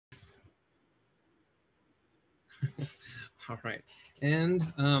All right. And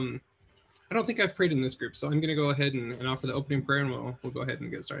I don't think I've prayed in this group, so I'm going to go ahead and offer the opening prayer, and we'll go ahead and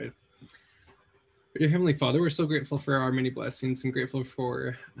get started. Dear Heavenly Father, we're so grateful for our many blessings and grateful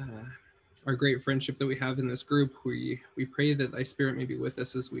for our great friendship that we have in this group. We pray that Thy Spirit may be with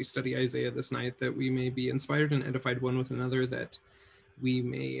us as we study Isaiah this night, that we may be inspired and edified one with another, that we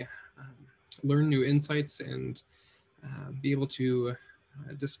may learn new insights and be able to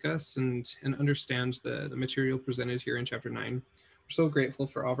discuss and understand the material presented here in chapter 9. We're so grateful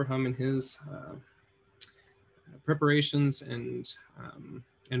for Avraham and his preparations and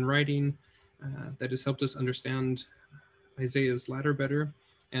writing that has helped us understand Isaiah's ladder better.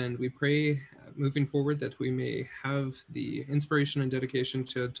 And we pray moving forward that we may have the inspiration and dedication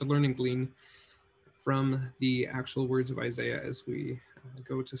to learn and glean from the actual words of Isaiah as we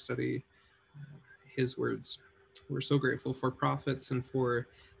go to study his words. We're so grateful for prophets and for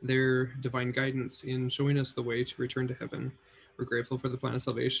their divine guidance in showing us the way to return to heaven. We're grateful for the plan of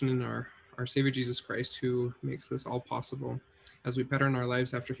salvation in our Savior Jesus Christ, who makes this all possible. As we pattern our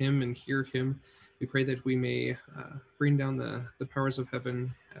lives after him and hear him, we pray that we may bring down the powers of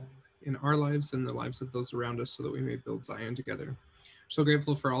heaven in our lives and the lives of those around us so that we may build Zion together. So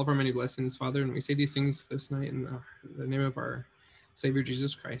grateful for all of our many blessings, Father, and we say these things this night in the name of our Savior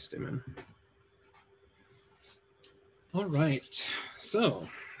Jesus Christ. Amen. All right, so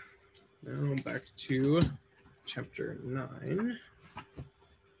now back to chapter 9.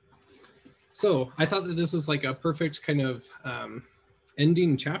 So I thought that this is like a perfect kind of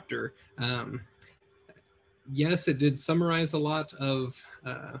ending chapter. Yes, it did summarize a lot of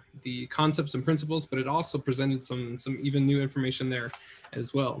the concepts and principles, but it also presented some even new information there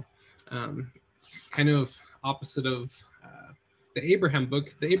as well. Kind of opposite of the Abraham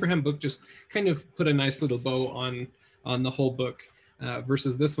book. The Abraham book just kind of put a nice little bow on the whole book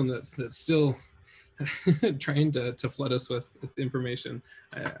versus this one that's still trying to flood us with information.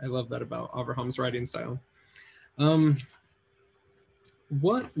 I love that about Abraham's writing style.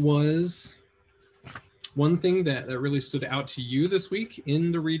 What was one thing that really stood out to you this week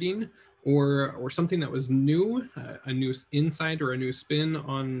in the reading, or something that was new, a new insight or a new spin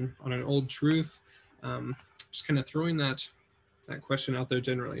on an old truth? Just kind of throwing that question out there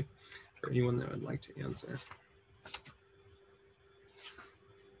generally for anyone that would like to answer.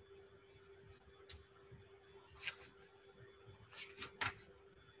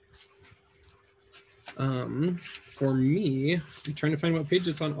 For me, I'm trying to find what page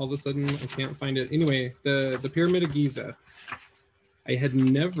it's on. All of a sudden, I can't find it. Anyway, the Pyramid of Giza. I had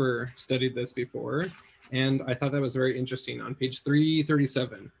never studied this before, and I thought that was very interesting on page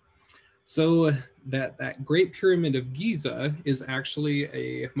 337. So that Great Pyramid of Giza is actually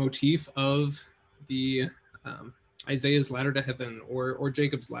a motif of the Isaiah's ladder to heaven, or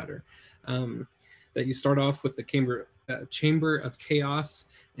Jacob's ladder. That you start off with the chamber of chaos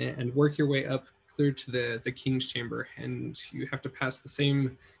and work your way up clear to the king's chamber, and you have to pass the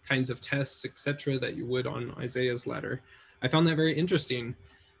same kinds of tests, etc., that you would on Isaiah's ladder. I found that very interesting.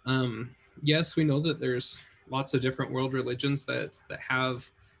 Yes, we know that there's lots of different world religions that have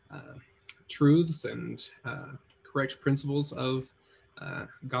truths and correct principles of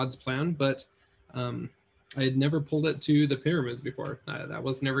God's plan, but I had never pulled it to the pyramids before. That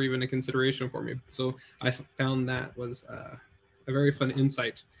was never even a consideration for me. So I found that was a very fun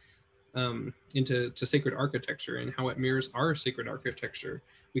insight into sacred architecture and how it mirrors our sacred architecture.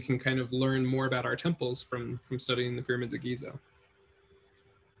 We can kind of learn more about our temples from studying the pyramids of Giza.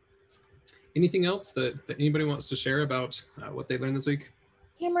 Anything else that anybody wants to share about what they learned this week?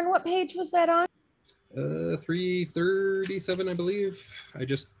 Cameron, what page was that on? 337, I believe. I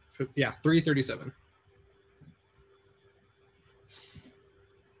just put, yeah, 337.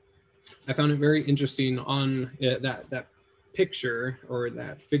 I found it very interesting on that picture or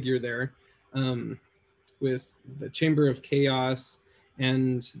that figure there, with the chamber of chaos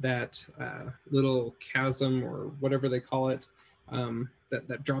and that little chasm or whatever they call it,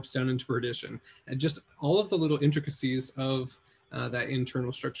 that drops down into perdition. And just all of the little intricacies of that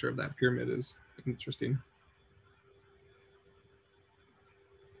internal structure of that pyramid is interesting.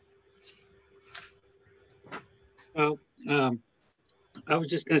 Well, I was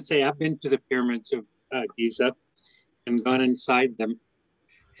just going to say, I've been to the pyramids of Giza and gone inside them.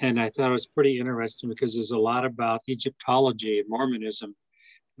 And I thought it was pretty interesting because there's a lot about Egyptology and Mormonism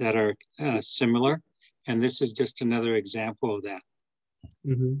that are similar. And this is just another example of that.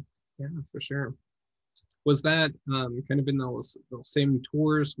 Mm-hmm. Yeah, for sure. Was that kind of in those same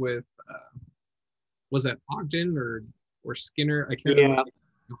tours with, was that Ogden or Skinner? I can't remember.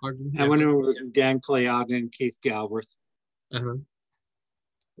 Ogden, I went over with Dan Clay Ogden and Keith Galworth. Uh-huh.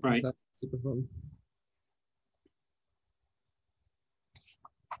 Right. That's super fun.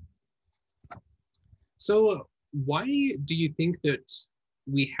 So why do you think that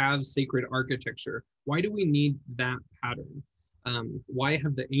we have sacred architecture? Why do we need that pattern? Why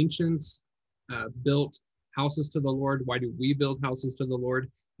have the ancients built houses to the Lord? Why do we build houses to the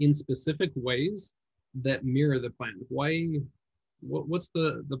Lord in specific ways that mirror the plan? Why? What's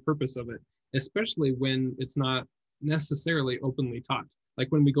the purpose of it? Especially when it's not necessarily openly taught. Like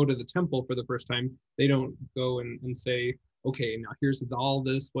when we go to the temple for the first time, they don't go and say, okay, now here's all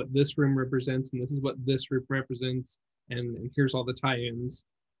this, what this room represents, and this is what this room represents, and here's all the tie-ins.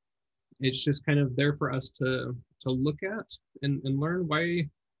 It's just kind of there for us to look at and learn. Why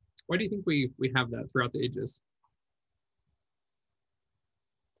do you think we have that throughout the ages?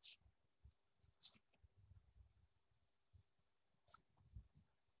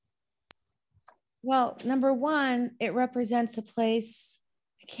 Well, number one, it represents a place,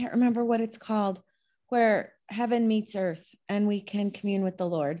 I can't remember what it's called, where heaven meets earth and we can commune with the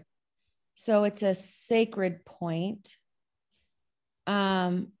Lord. So it's a sacred point.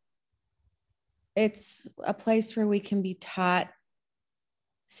 It's a place where we can be taught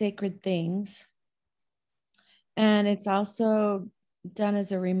sacred things. And it's also done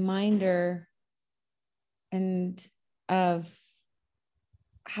as a reminder and of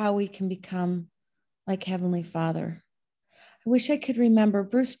how we can become like Heavenly Father. I wish I could remember.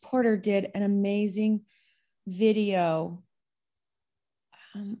 Bruce Porter did an amazing video.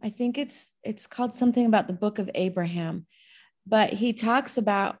 I think it's called something about the Book of Abraham, but he talks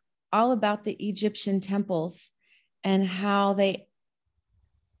about all about the Egyptian temples and how the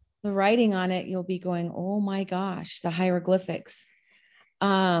writing on it, you'll be going, oh my gosh, the hieroglyphics.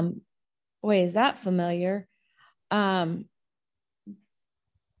 Boy, is that familiar? But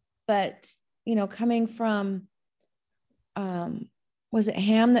coming from, was it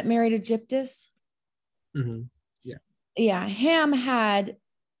Ham that married Egyptus? Mm-hmm. Yeah, Ham had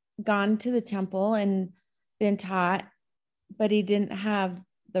gone to the temple and been taught, but he didn't have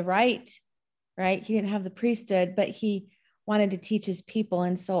the right? He didn't have the priesthood, but he wanted to teach his people.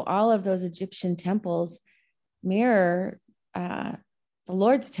 And so all of those Egyptian temples mirror the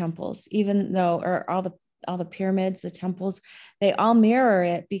Lord's temples, even though, or all the pyramids, the temples, they all mirror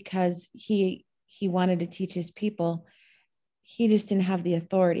it because he wanted to teach his people. He just didn't have the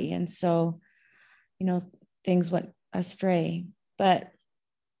authority. And so, things went astray. But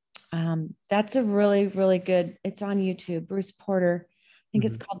that's a really, really good, it's on YouTube, Bruce Porter. I think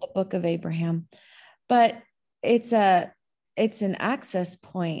it's called The Book of Abraham. But it's an access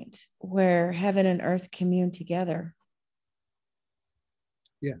point where heaven and earth commune together.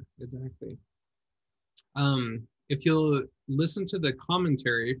 Yeah, exactly. If you'll listen to the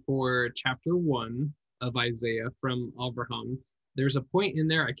commentary for chapter 1 of Isaiah from Avraham, there's a point in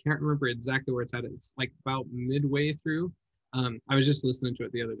there, I can't remember exactly where it's at. It's like about midway through. I was just listening to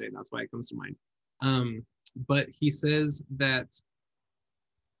it the other day. That's why it comes to mind. But he says that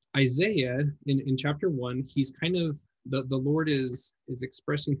Isaiah in chapter 1, he's kind of, the Lord is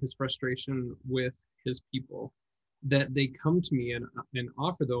expressing his frustration with his people, that they come to me and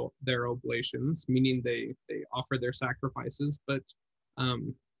offer their oblations, meaning they offer their sacrifices, but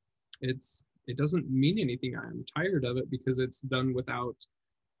it doesn't mean anything. I'm tired of it because it's done without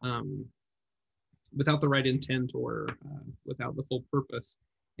the right intent or without the full purpose.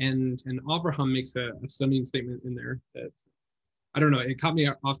 And Avraham makes a stunning statement in there that, I don't know, it caught me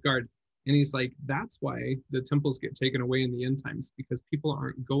off guard. And he's like, that's why the temples get taken away in the end times, because people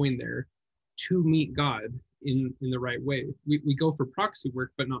aren't going there to meet God in the right way. We go for proxy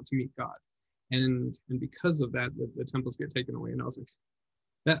work, but not to meet God. And because of that, the temples get taken away. And I was like,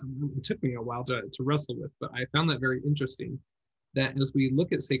 that took me a while to wrestle with, but I found that very interesting, that as we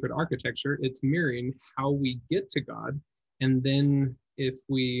look at sacred architecture, it's mirroring how we get to God. And then if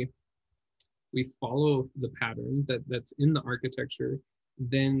we follow the pattern that's in the architecture,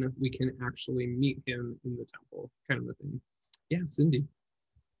 then we can actually meet him in the temple, kind of a thing. Yeah, Cindy.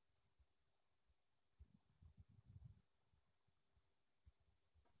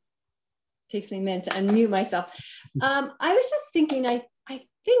 Takes me a minute to unmute myself. I was just thinking, I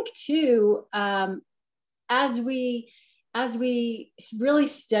think too, as we really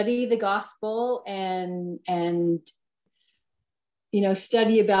study the gospel and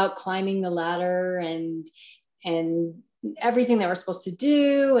study about climbing the ladder and everything that we're supposed to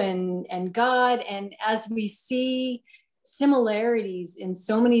do and God, and as we see similarities in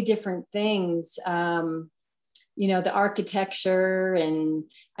so many different things, the architecture, and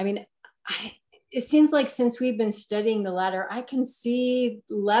I mean, it seems like since we've been studying the ladder, I can see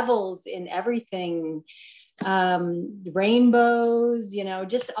levels in everything, rainbows,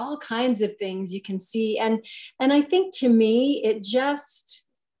 just all kinds of things you can see. And I think to me, it just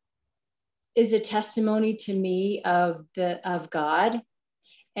is a testimony to me of God.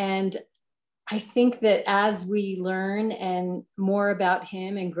 And I think that as we learn and more about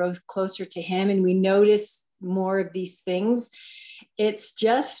him and grow closer to him, and we notice more of these things, it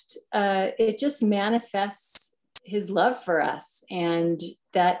just manifests his love for us, and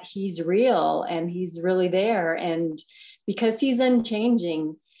that he's real and he's really there, and because he's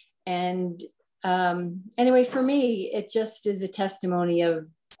unchanging. And anyway, for me, it just is a testimony of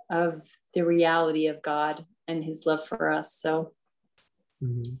the reality of God and his love for us. So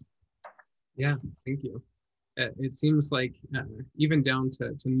yeah, thank you. It seems like even down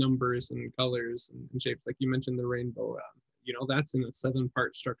to numbers and colors and shapes, like you mentioned the rainbow, that's in a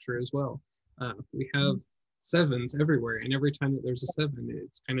 7-part structure as well. We have sevens everywhere, and every time that there's a 7,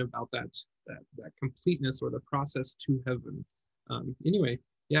 it's kind of about that completeness or the process to heaven. Anyway,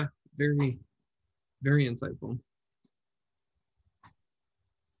 yeah, very, very insightful.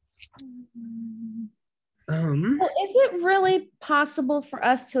 Well, is it really possible for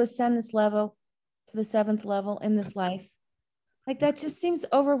us to ascend this level to the 7th level in this life? Like, that just seems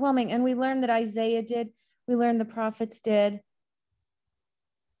overwhelming. And we learned that Isaiah did. We learned the prophets did.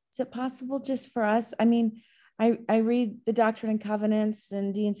 Is it possible just for us? I mean, I read the Doctrine and Covenants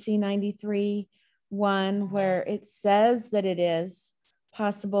and D&C 93:1, where it says that it is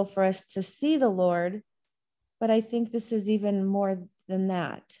possible for us to see the Lord. But I think this is even more than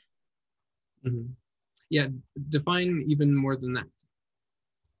that. Mm-hmm. Yeah, define even more than that.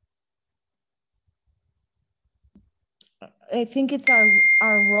 I think it's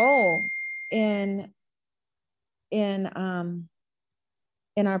our role in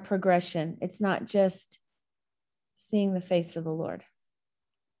our progression. It's not just seeing the face of the Lord.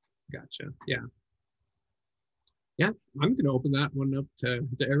 Gotcha. Yeah. Yeah, I'm going to open that one up to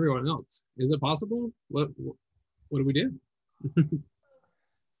everyone else. Is it possible? What do we do?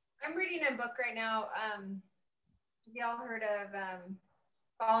 I'm reading a book right now. Have y'all heard of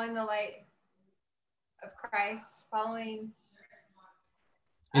Following the Light of Christ?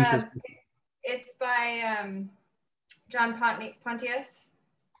 It's by John Pontius.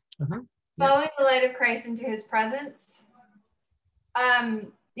 Following the Light of Christ into His Presence.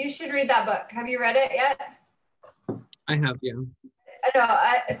 You should read that book. Have you read it yet? I have, yeah. No,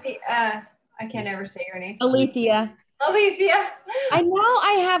 I can't ever say your name. Alethea. I know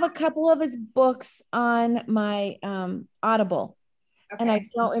I have a couple of his books on my Audible. Okay. And I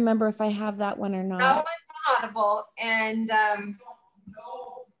don't remember if I have that one or not. That one's Audible, and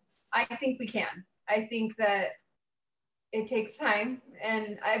I think we can. I think that it takes time,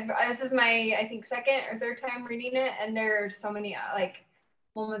 and this is my, I think, 2nd or 3rd time reading it, and there are so many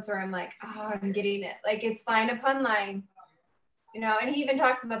moments where I'm like, oh, I'm getting it. Like, it's line upon line, and he even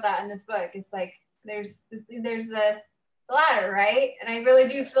talks about that in this book. It's like there's the ladder, right? And I really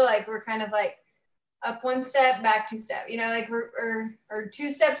do feel like we're kind of like up 1 step, back 2 step, like we're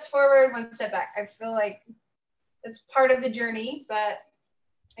 2 steps forward, 1 step back. I feel like it's part of the journey, but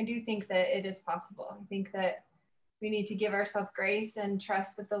I do think that it is possible. I think that we need to give ourselves grace and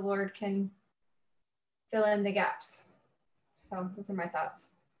trust that the Lord can fill in the gaps. So those are my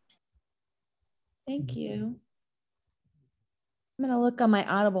thoughts. Thank you. I'm going to look on my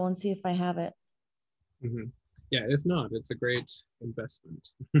Audible and see if I have it. Mm-hmm. Yeah, if not, it's a great investment.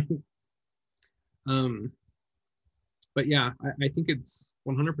 But yeah, I think it's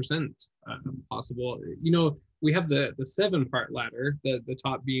 100% possible. We have the 7-part ladder, the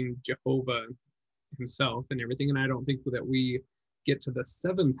top being Jehovah himself and everything, and I don't think that we get to the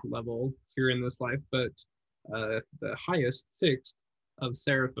 7th level here in this life, but the highest 6th of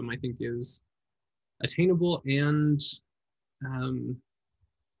seraphim, I think, is attainable and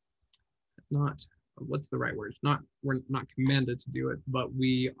not, what's the right word? We're not commanded to do it, but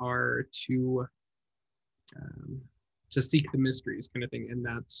we are to seek the mysteries, kind of thing, and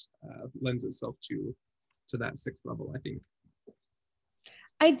that lends itself to that 6th level, I think.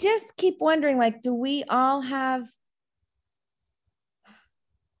 I just keep wondering, like, are we all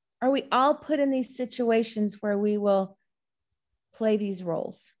put in these situations where we will play these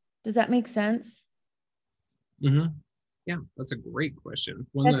roles? Does that make sense? Mm-hmm. Yeah, that's a great question.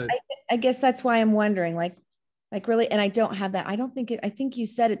 I guess that's why I'm wondering, like really, and I don't have that. I think you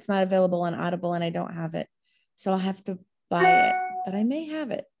said it's not available on Audible, and I don't have it. So I'll have to buy it, but I may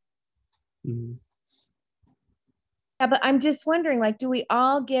have it. Mm-hmm. Yeah, but I'm just wondering, like, do we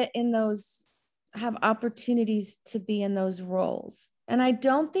all have opportunities to be in those roles? And I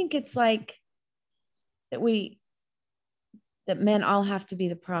don't think it's like that men all have to be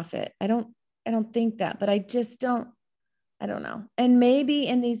the prophet. I don't think that, but I don't know. And maybe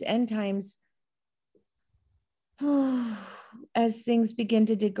in these end times, as things begin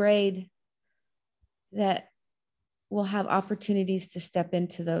to degrade, that will have opportunities to step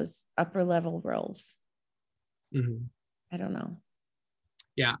into those upper level roles. Mm-hmm. I don't know.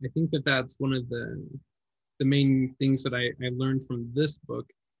 Yeah, I think that that's one of the main things that I learned from this book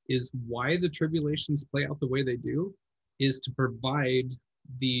is why the tribulations play out the way they do is to provide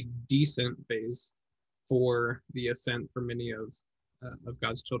the descent phase for the ascent for many of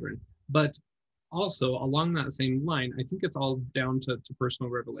God's children. But also along that same line, I think it's all down to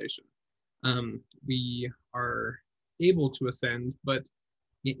personal revelation. We are able to ascend, but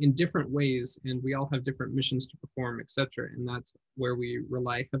in different ways, and we all have different missions to perform, etc. And that's where we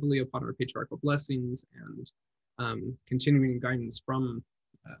rely heavily upon our patriarchal blessings and continuing guidance from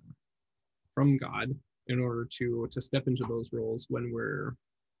God in order to step into those roles when we're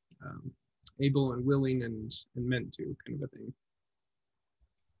able and willing and meant to, kind of a thing.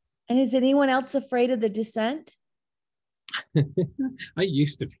 And is anyone else afraid of the descent? I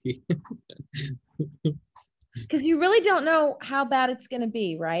used to be. Because you really don't know how bad it's going to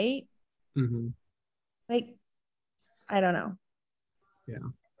be, right? Mm-hmm. Like, I don't know. Yeah. I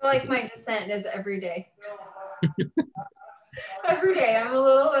feel like my descent is every day. Every day I'm a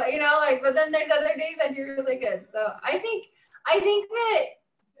little, like, but then there's other days I do really good. So I think that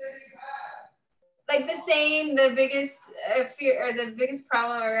like the biggest fear or the biggest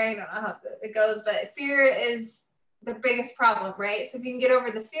problem, or I don't know how it goes, but fear is the biggest problem, right? So if you can get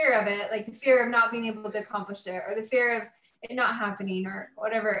over the fear of it, like the fear of not being able to accomplish it, or the fear of it not happening, or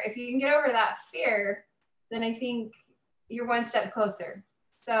whatever, if you can get over that fear, then I think you're one step closer.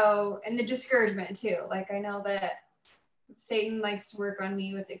 So, and the discouragement too. Like I know that Satan likes to work on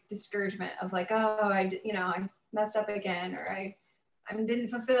me with the discouragement of like, oh, I messed up again, or I didn't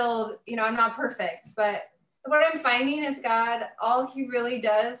fulfill, I'm not perfect. But what I'm finding is God, all he really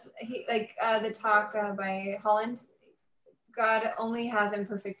does, the talk by Holland, God only has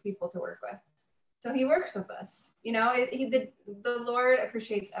imperfect people to work with. So he works with us, the Lord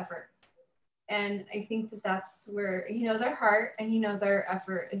appreciates effort. And I think that that's where he knows our heart and he knows our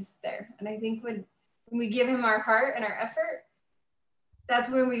effort is there. And I think when we give him our heart and our effort, that's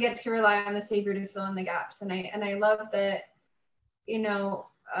when we get to rely on the Savior to fill in the gaps. And I love that,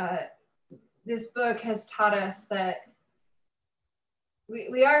 this book has taught us that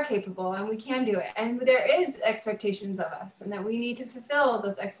we are capable and we can do it. And there is expectations of us and that we need to fulfill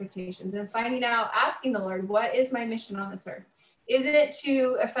those expectations, and finding out, asking the Lord, what is my mission on this earth? Is it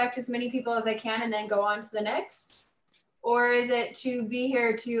to affect as many people as I can and then go on to the next? Or is it to be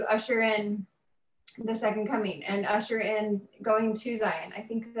here to usher in the second coming and usher in going to Zion? I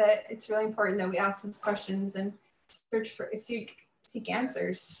think that it's really important that we ask those questions and seek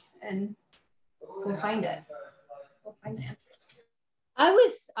answers, and we'll find it. We'll find the answers.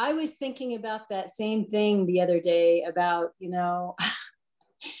 I was thinking about that same thing the other day about,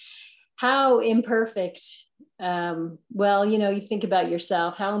 how imperfect, you think about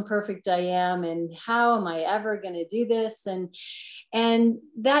yourself, how imperfect I am, and how am I ever going to do this? And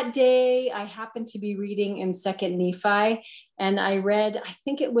that day I happened to be reading in 2nd Nephi, and I read, I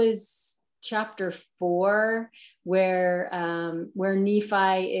think it was chapter 4, where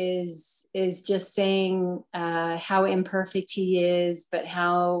Nephi is just saying how imperfect he is, but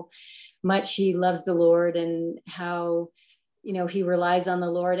how much he loves the Lord and how, he relies on the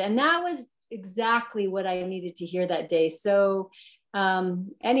Lord. And that was exactly what I needed to hear that day. So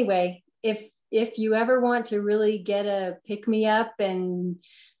anyway, if you ever want to really get a pick me up and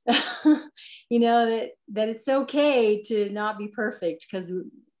that it's okay to not be perfect, because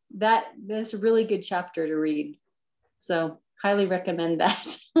that's a really good chapter to read. So highly recommend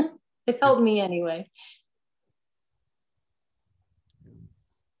that. It helped me anyway.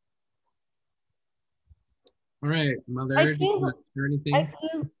 All right, Mother, do you want to share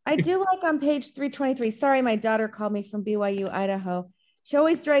anything? I do like on page 323. Sorry, my daughter called me from BYU, Idaho. She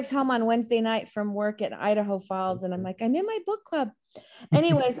always drives home on Wednesday night from work at Idaho Falls. And I'm like, I'm in my book club.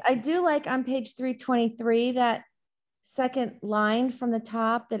 Anyways, I do like on page 323, that second line from the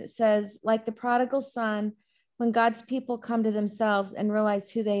top, that it says, like the prodigal son, when God's people come to themselves and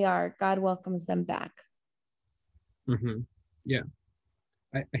realize who they are, God welcomes them back. Mm-hmm. Yeah.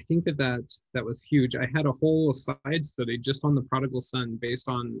 I think that was huge. I had a whole side study just on the prodigal son based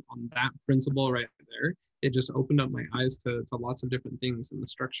on that principle right there. It just opened up my eyes to lots of different things and the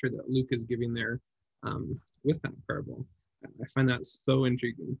structure that Luke is giving there with that parable. I find that so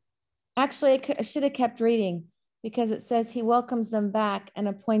intriguing. Actually, I should have kept reading, because it says he welcomes them back and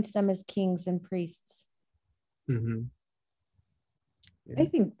appoints them as kings and priests. Mm-hmm. Yeah. I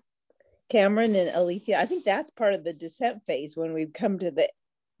think Cameron and Alethea, I think that's part of the descent phase when we come to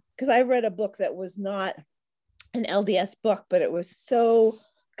because I read a book that was not an LDS book, but it was so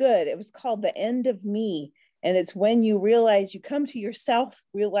good. It was called The End of Me. And it's when you realize, you come to yourself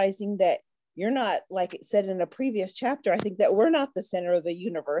realizing that you're not, like it said in a previous chapter, I think, that we're not the center of the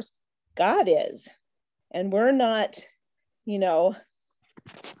universe. God is. And we're not, you know,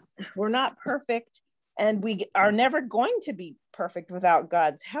 we're not perfect. And we are never going to be perfect without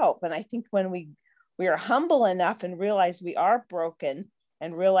God's help. And I think when we are humble enough and realize we are broken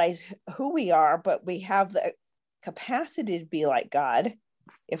and realize who we are, but we have the capacity to be like God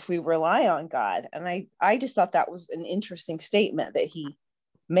if we rely on God. And I just thought that was an interesting statement that he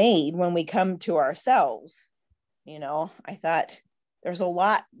made when we come to ourselves. You know, I thought there's a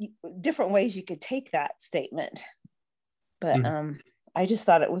lot different ways you could take that statement, but I just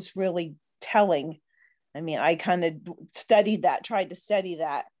thought it was really telling. I mean, I kind of tried to study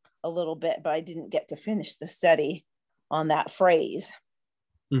that a little bit, but I didn't get to finish the study on that phrase.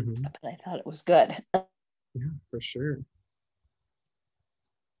 But I thought it was good. Yeah, for sure.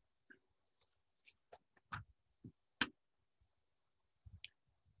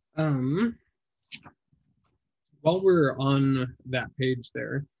 While we're on that page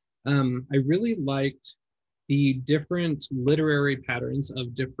there, I really liked the different literary patterns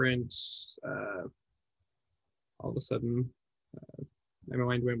of different, all of a sudden, my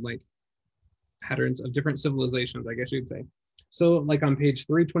mind went blank, patterns of different civilizations, I guess you'd say. So like on page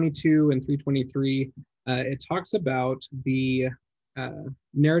 322 and 323, it talks about the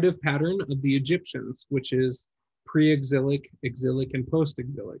narrative pattern of the Egyptians, which is pre-exilic, exilic, and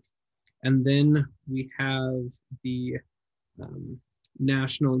post-exilic. And then we have the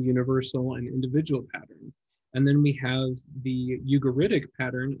national, universal, and individual pattern. And then we have the Ugaritic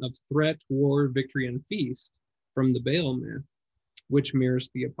pattern of threat, war, victory, and feast from the Baal myth, which mirrors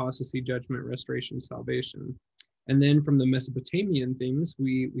the apostasy, judgment, restoration, salvation. And then from the Mesopotamian things,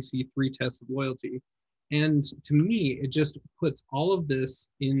 we see 3 tests of loyalty. And to me, it just puts all of this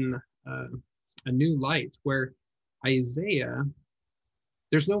in a new light, where Isaiah,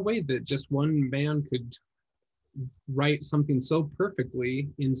 there's no way that just one man could write something so perfectly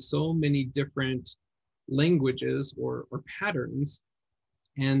in so many different languages or patterns.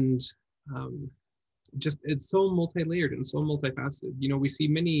 And just, it's so multi-layered and so multifaceted. You know, we see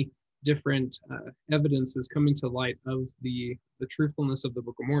many different evidences coming to light of the truthfulness of the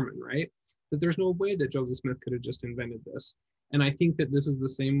Book of Mormon, right? That there's no way that Joseph Smith could have just invented this. And I think that this is the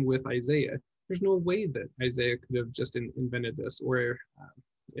same with Isaiah. There's no way that Isaiah could have just invented this, or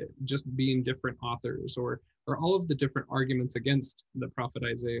just being different authors, or all of the different arguments against the prophet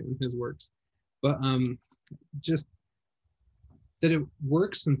Isaiah and his works. But just that it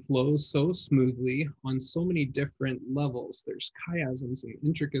works and flows so smoothly on so many different levels. There's chiasms and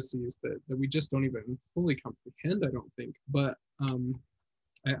intricacies that we just don't even fully comprehend, I don't think. But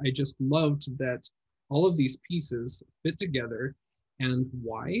I just loved that all of these pieces fit together, and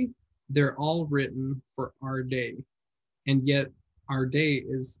why? They're all written for our day. And yet our day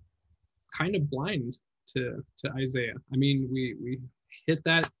is kind of blind to Isaiah. I mean, we hit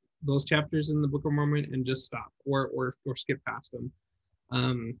those chapters in the Book of Mormon and just stop or skip past them.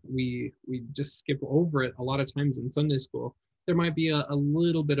 We just skip over it a lot of times in Sunday school. There might be a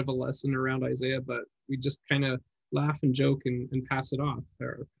little bit of a lesson around Isaiah, but we just kind of laugh and joke and pass it off.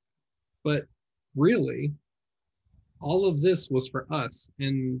 But really, all of this was for us,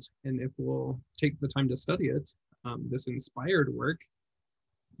 and if we'll take the time to study it, this inspired work,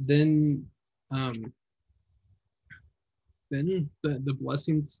 then the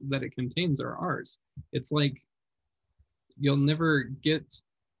blessings that it contains are ours. It's like you'll never get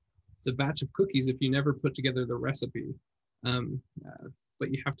the batch of cookies if you never put together the recipe. But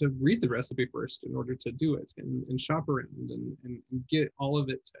you have to read the recipe first in order to do it, and shop around and get all of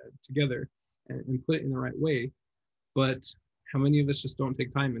it together and put it in the right way. But how many of us just don't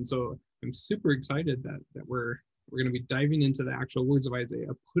take time? And so I'm super excited that we're going to be diving into the actual words of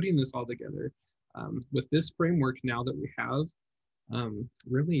Isaiah, putting this all together with this framework now that we have,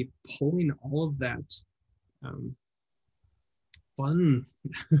 really pulling all of that fun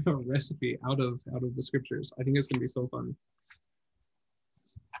recipe out of the scriptures. I think it's going to be so fun.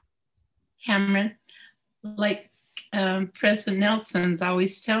 Cameron, like President Nelson's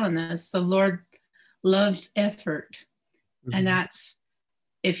always telling us, the Lord loves effort. Mm-hmm. And that's,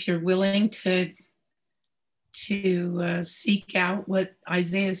 if you're willing to seek out what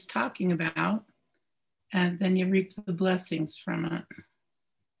Isaiah is talking about, and then you reap the blessings from it.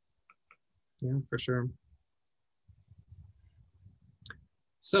 Yeah, for sure.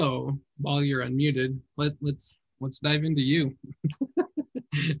 So while you're unmuted, let's dive into you.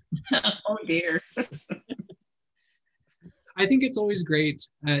 Oh dear. I think it's always great,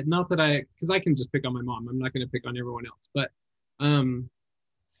 not that because I can just pick on my mom. I'm not going to pick on everyone else, but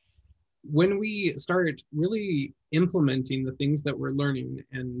when we start really implementing the things that we're learning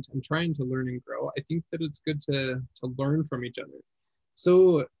and trying to learn and grow, I think that it's good to learn from each other.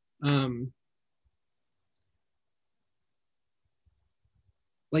 So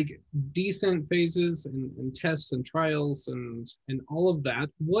like descent phases and tests and trials and all of that,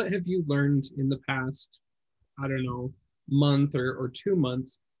 what have you learned in the past, I don't know, month or 2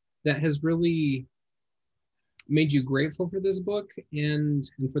 months that has really made you grateful for this book and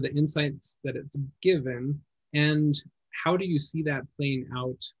for the insights that it's given? And how do you see that playing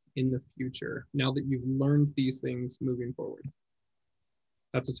out in the future now that you've learned these things moving forward?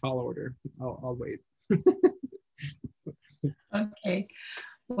 That's a tall order. I'll wait. Okay.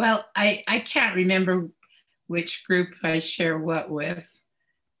 Well, I can't remember which group I share what with.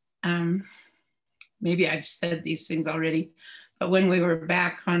 Maybe I've said these things already, but when we were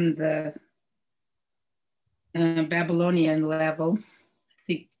back on the Babylonian level, I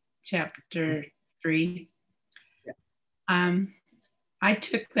think chapter 3, I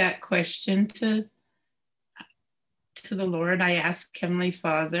took that question to the Lord. I asked Heavenly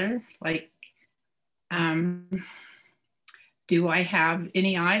Father, like, do I have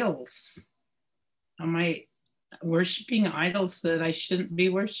any idols? Am I worshiping idols that I shouldn't be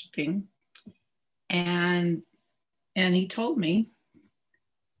worshiping? And he told me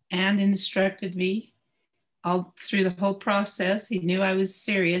and instructed me all through the whole process. He knew I was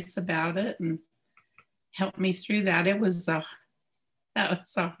serious about it and helped me through that. That was a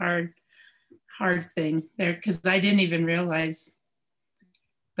hard thing there, because I didn't even realize.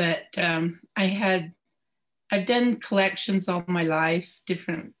 But I've done collections all my life,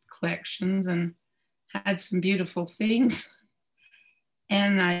 different collections, and had some beautiful things.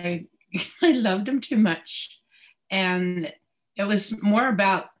 And I loved them too much. And it was more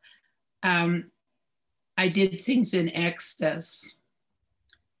about, I did things in excess.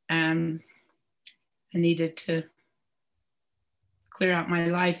 I needed to clear out my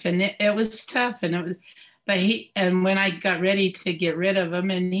life, and it was tough. And and when I got ready to get rid of them,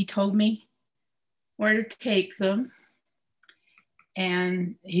 and he told me where to take them,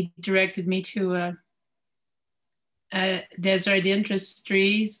 and he directed me to a Desert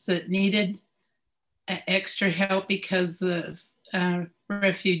Industries that needed extra help because of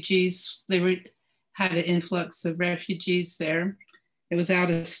refugees. They had an influx of refugees there. It was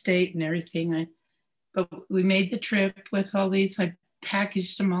out of state and everything. But we made the trip with all these. I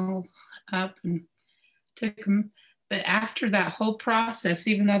packaged them all up and took them. But after that whole process,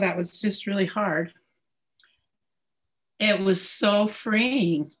 even though that was just really hard, it was so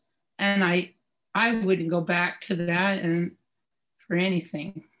freeing. And I wouldn't go back to that and for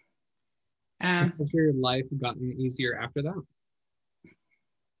anything. Has your life gotten easier after that?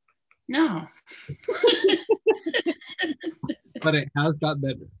 No. But it has got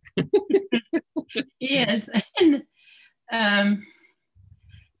better. Yes. And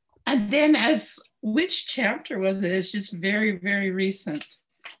then which chapter was it? It's just very, very recent,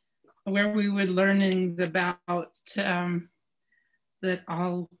 where we were learning about that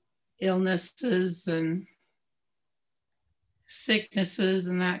all illnesses and sicknesses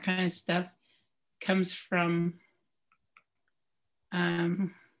and that kind of stuff comes from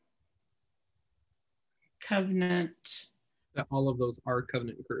covenant. That all of those are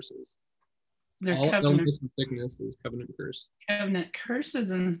covenant curses. They're all covenant, illness and sickness is covenant curse. Covenant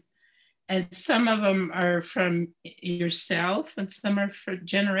curses, and some of them are from yourself, and some are for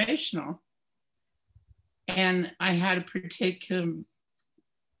generational. And I had a particular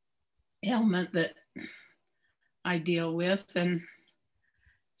ailment that I deal with, and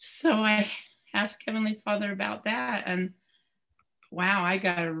so I asked Heavenly Father about that, and wow, I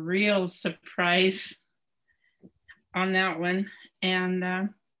got a real surprise on that one. And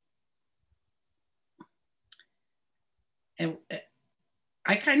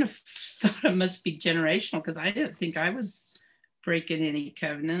I kind of thought it must be generational, because I didn't think I was breaking any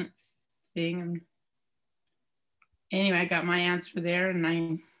covenant thing. Anyway, I got my answer there, and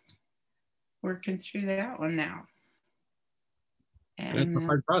I'm working through that one now. And it's a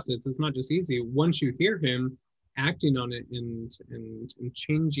hard process. It's not just easy. Once you hear him, acting on it and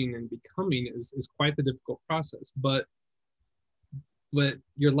changing and becoming is quite the difficult process. But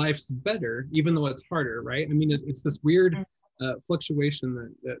your life's better, even though it's harder, right? I mean, it's this weird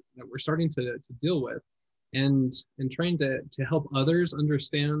fluctuation that we're starting to deal with, and trying to help others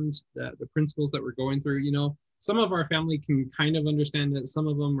understand the principles that we're going through. You know, some of our family can kind of understand it. Some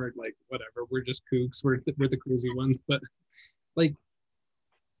of them are like, whatever, we're just kooks. We're the crazy ones. But like,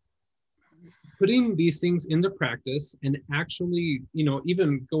 putting these things into practice and actually, you know,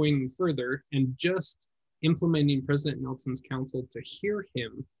 even going further and just implementing President Nelson's counsel to hear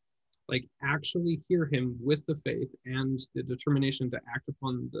him like actually hear him with the faith and the determination to act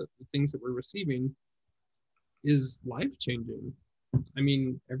upon the things that we're receiving is life-changing. I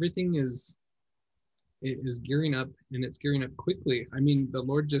mean, everything is gearing up, and it's gearing up quickly. I mean, the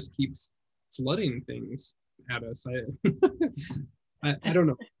Lord just keeps flooding things at us. I don't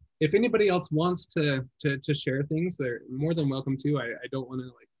know. If anybody else wants to share things, they're more than welcome to. I don't want to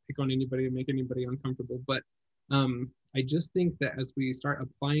like pick on anybody and make anybody uncomfortable, but I just think that as we start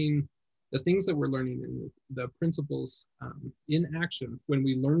applying the things that we're learning and the principles in action, when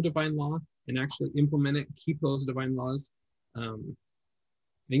we learn divine law and actually implement it, keep those divine laws,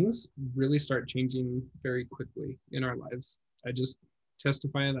 things really start changing very quickly in our lives. I just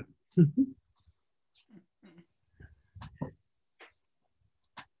testify of that.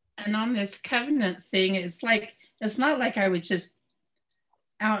 And on this covenant thing, it's not like I would just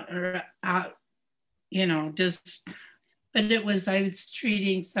out, you know, just, but I was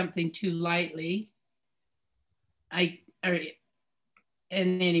treating something too lightly. And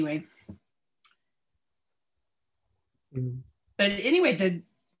anyway. Mm-hmm. But anyway,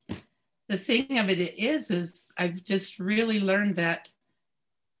 the thing of it is I've just really learned that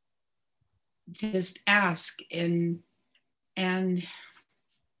just ask and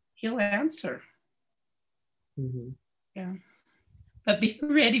he'll answer. Mm-hmm. Yeah. But be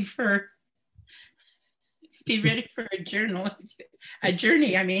ready for a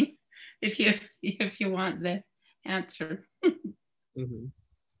journey. I mean, if you want the answer. Mm-hmm.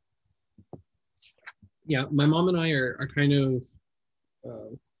 Yeah, my mom and I are kind of,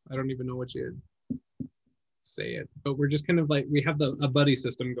 I don't even know what you'd say it, but we're just kind of like, we have a buddy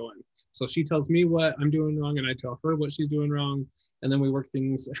system going. So she tells me what I'm doing wrong and I tell her what she's doing wrong. And then we work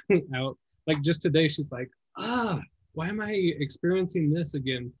things out. Like just today, she's like, why am I experiencing this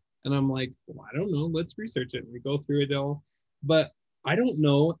again? And I'm like, well, I don't know, let's research it. And we go through it all. But I don't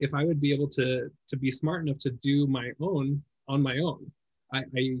know if I would be able to be smart enough to do my own on my own. I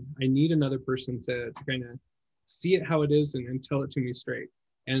need another person to kind of see it how it is and tell it to me straight.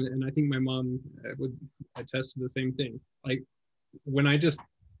 And I think my mom would attest to the same thing. Like when I just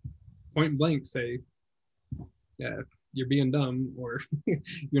point blank say, yeah, you're being dumb, or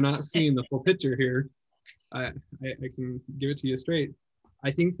you're not seeing the full picture here, I can give it to you straight.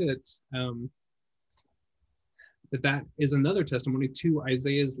 I think that that is another testimony to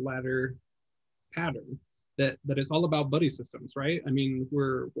Isaiah's ladder pattern, that it's all about buddy systems, right? I mean,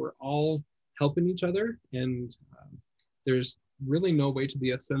 we're all helping each other, and there's really no way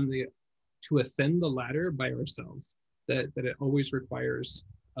to ascend the ladder by ourselves. That it always requires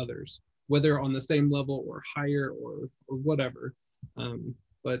others, whether on the same level or higher or whatever.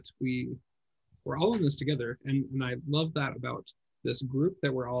 But we're all in this together, and I love that about this group,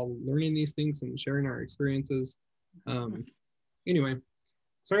 that we're all learning these things and sharing our experiences. Anyway,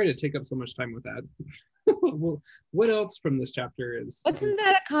 sorry to take up so much time with that. Well, what else from this chapter is... Wasn't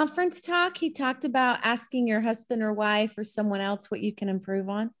that a conference talk? He talked about asking your husband or wife or someone else what you can improve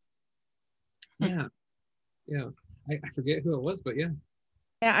on. Yeah. I forget who it was, but yeah.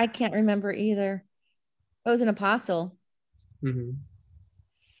 Yeah, I can't remember either. It was an apostle. Mm-hmm.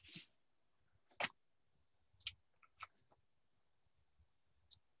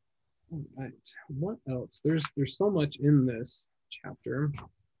 All right. What else? There's so much in this chapter.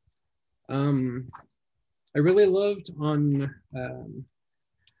 I really loved on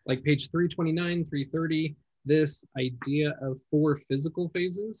like page 329, 330, this idea of 4 physical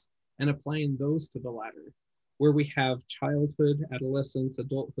phases and applying those to the ladder, where we have childhood, adolescence,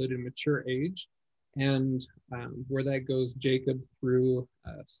 adulthood, and mature age, and where that goes Jacob through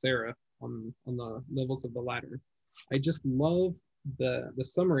Sarah on the levels of the ladder. I just love the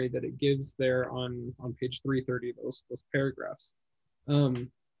summary that it gives there on page 330, those paragraphs.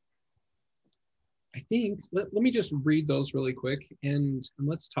 I think, let me just read those really quick, and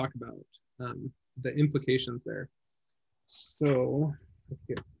let's talk about the implications there. So,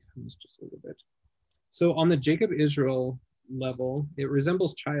 okay, just a little bit. So on the Jacob-Israel level, it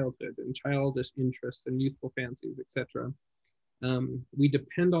resembles childhood and childish interests and youthful fancies, etc. We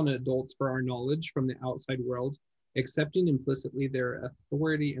depend on adults for our knowledge from the outside world, accepting implicitly their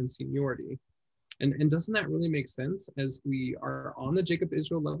authority and seniority. And doesn't that really make sense as we are on the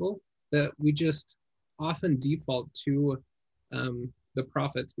Jacob-Israel level, that we just often default to the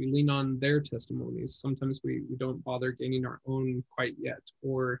prophets? We lean on their testimonies. Sometimes we don't bother gaining our own quite yet.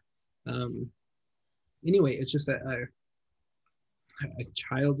 Or anyway, it's just a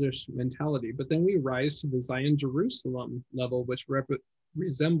childish mentality. But then we rise to the Zion Jerusalem level, which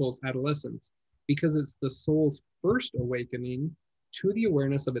resembles adolescence, because it's the soul's first awakening to the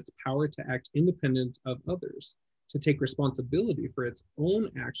awareness of its power to act independent of others, to take responsibility for its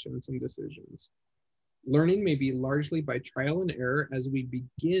own actions and decisions. Learning may be largely by trial and error as we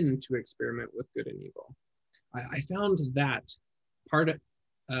begin to experiment with good and evil. I found that part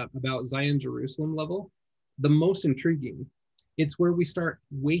about Zion Jerusalem level the most intriguing. It's where we start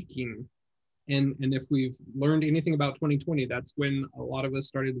waking. And if we've learned anything about 2020, that's when a lot of us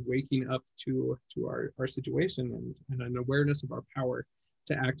started waking up to our situation and an awareness of our power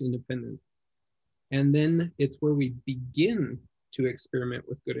to act independent. And then it's where we begin to experiment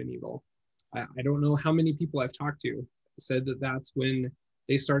with good and evil. I don't know how many people I've talked to said that that's when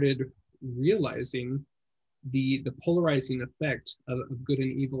they started realizing the polarizing effect of good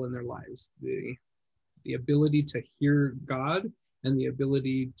and evil in their lives, the ability to hear God and the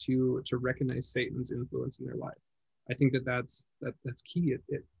ability to recognize Satan's influence in their life. I think that's key.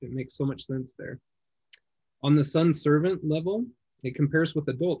 It makes so much sense there. On the son servant level, it compares with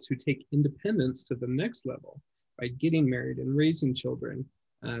adults who take independence to the next level by getting married and raising children,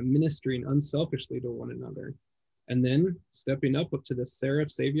 ministering unselfishly to one another. And then stepping up to the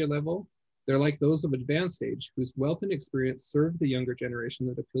seraph savior level, they're like those of advanced age whose wealth and experience serve the younger generation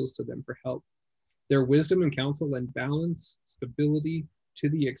that appeals to them for help. Their wisdom and counsel lend balance, stability to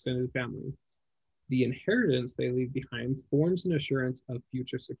the extended family. The inheritance they leave behind forms an assurance of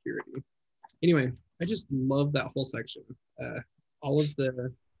future security. Anyway, I just love that whole section. All of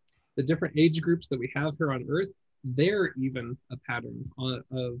the different age groups that we have here on Earth, they're even a pattern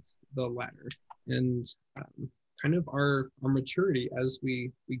of the ladder, and kind of our maturity as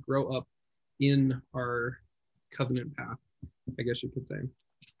we grow up in our covenant path, I guess you could say.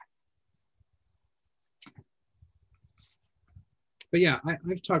 But yeah,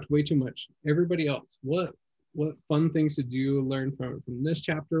 I've talked way too much. Everybody else, what fun things did you learn from this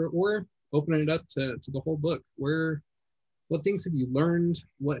chapter, or opening it up to the whole book? What things have you learned?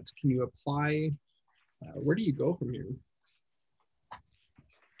 What can you apply? Where do you go from here?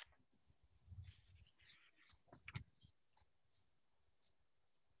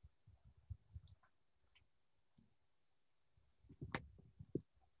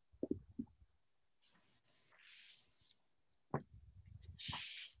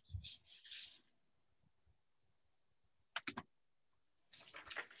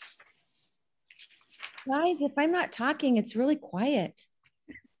 Guys, if I'm not talking, it's really quiet.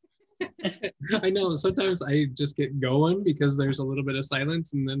 I know, sometimes I just get going because there's a little bit of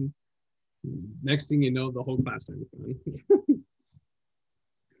silence, and then next thing you know, the whole class time is gone.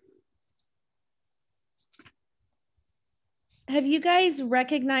 Have you guys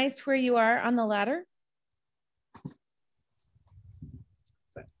recognized where you are on the ladder?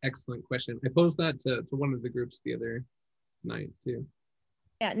 That's an excellent question. I posed that to one of the groups the other night too.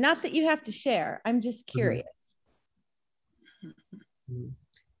 Yeah, not that you have to share. I'm just curious. Mm-hmm.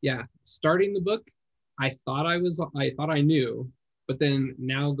 Yeah, starting the book, I thought I knew, but then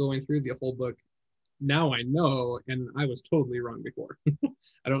now going through the whole book, now I know, and I was totally wrong before.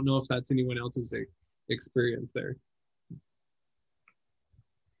 I don't know if that's anyone else's experience there.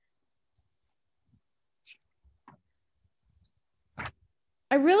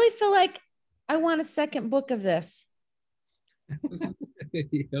 I really feel like I want a second book of this.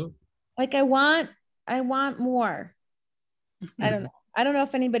 Yep. Like I want more. I don't know. I don't know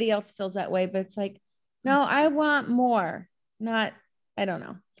if anybody else feels that way, but it's like, no, I want more. I don't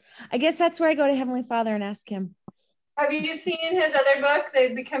know. I guess that's where I go to Heavenly Father and ask him. Have you seen his other book,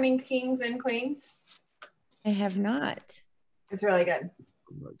 The Becoming Kings and Queens? I have not. It's really good.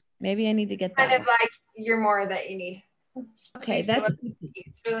 Maybe I need to get that. Kind of like You're More That You Need. Okay, it's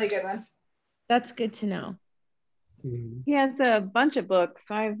a really good one. That's good to know. He has a bunch of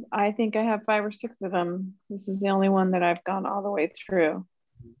books. I think I have 5 or 6 of them. This is the only one that I've gone all the way through.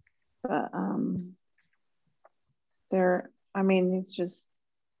 But it's just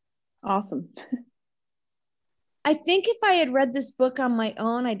awesome. I think if I had read this book on my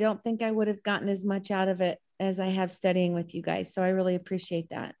own, I don't think I would have gotten as much out of it as I have studying with you guys. So I really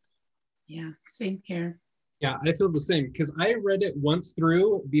appreciate that. Yeah, same here. Yeah, I feel the same because I read it once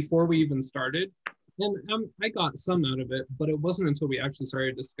through before we even started. And I got some out of it, but it wasn't until we actually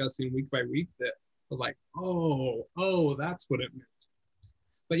started discussing week by week that I was like, oh, that's what it meant.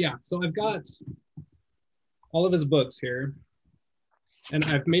 But yeah, so I've got all of his books here, and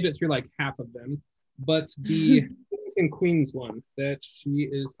I've made it through like half of them. But the Kings and Queens one that she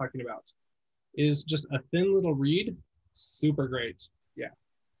is talking about is just a thin little read, super great. Yeah,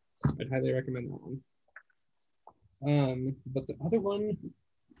 I'd highly recommend that one. But the other one,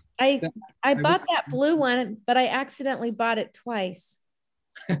 I bought that blue one, but I accidentally bought it twice.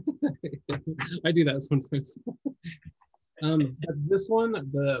 I do that sometimes. But this one,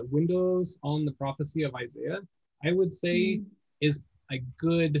 the Windows on the Prophecy of Isaiah, I would say is a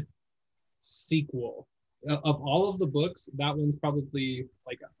good sequel. Of all of the books, that one's probably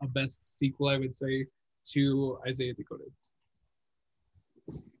like a best sequel, I would say, to Isaiah Decoded.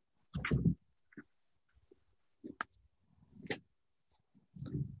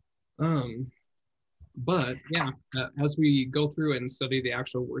 But yeah, as we go through and study the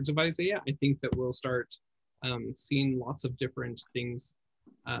actual words of Isaiah, I think that we'll start seeing lots of different things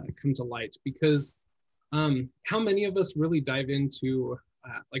come to light, because how many of us really dive into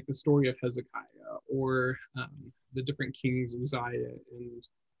like the story of Hezekiah or the different kings, Uzziah, and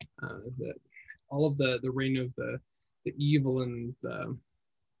all of the reign of the evil and the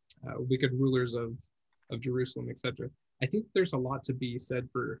wicked rulers of Jerusalem, etc. I think there's a lot to be said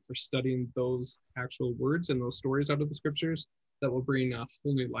for studying those actual words and those stories out of the scriptures that will bring a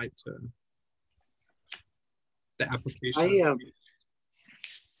whole new light to the application.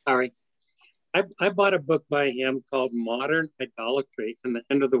 I bought a book by him called Modern Idolatry and the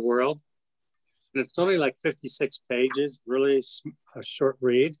End of the World. And it's only like 56 pages, really a short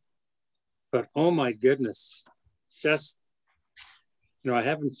read. But oh my goodness, just, I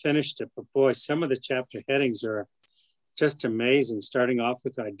haven't finished it, but boy, some of the chapter headings are just amazing, starting off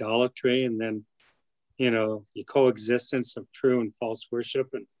with idolatry and then, the coexistence of true and false worship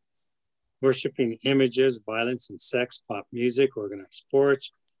and worshiping images, violence and sex, pop music, organized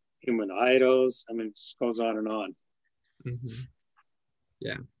sports, human idols. I mean, it just goes on and on. Mm-hmm.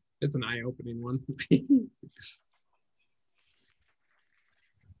 Yeah, it's an eye-opening one.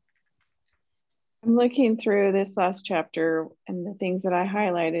 I'm looking through this last chapter and the things that I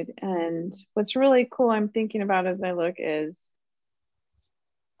highlighted. And what's really cool I'm thinking about as I look is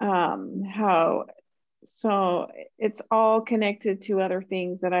how, so it's all connected to other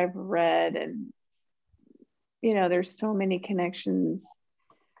things that I've read. And, there's so many connections.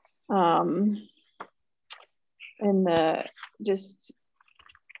 And the just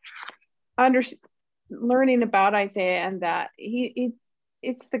learning about Isaiah and that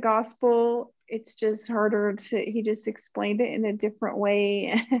it's the gospel. It's just harder he just explained it in a different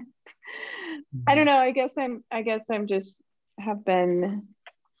way. I don't know. I guess I'm just have been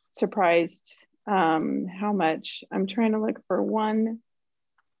surprised how much. I'm trying to look for one.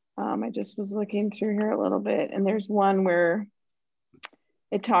 I just was looking through here a little bit, and there's one where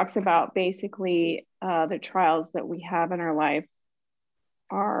it talks about basically the trials that we have in our life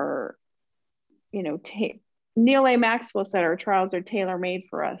are, Neil A. Maxwell said our trials are tailor-made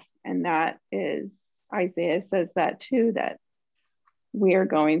for us. And that is, Isaiah says that too, that we are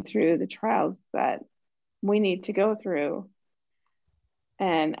going through the trials that we need to go through.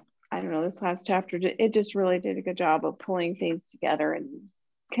 And I don't know, this last chapter, it just really did a good job of pulling things together and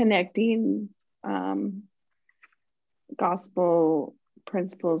connecting gospel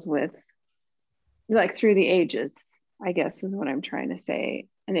principles with, like, through the ages, I guess is what I'm trying to say.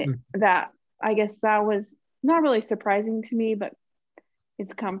 And I guess that was not really surprising to me, but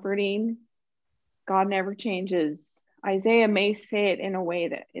it's comforting. God never changes. Isaiah may say it in a way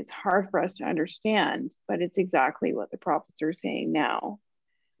that is hard for us to understand, but it's exactly what the prophets are saying now.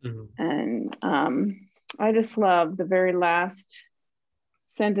 Mm-hmm. And I just love the very last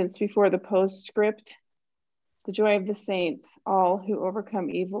sentence before the postscript. The joy of the saints, all who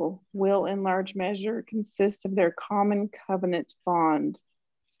overcome evil, will in large measure consist of their common covenant bond,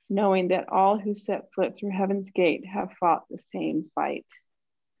 knowing that all who set foot through heaven's gate have fought the same fight.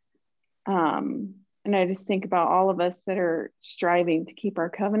 And I just think about all of us that are striving to keep our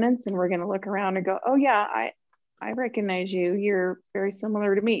covenants, and we're going to look around and go, oh yeah, I recognize you. You're very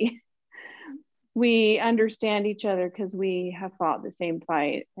similar to me. We understand each other because we have fought the same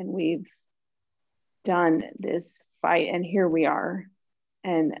fight and we've done this fight, and here we are.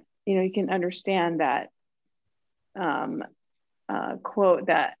 And, you can understand that quote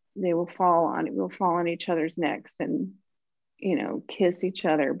that we'll fall on each other's necks and, kiss each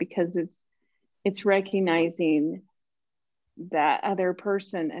other, because it's recognizing that other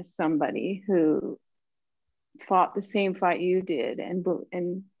person as somebody who fought the same fight you did and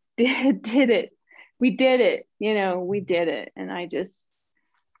did it. We did it, we did it. And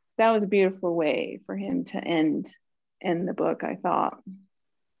that was a beautiful way for him to end the book, I thought.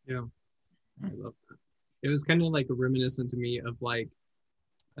 Yeah, I love that. It was kind of like reminiscent to me of like,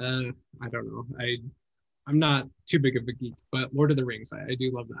 I don't know, I'm not too big of a geek, but Lord of the Rings, I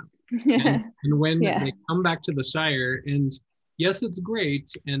do love that. And when they come back to the Shire, and yes, it's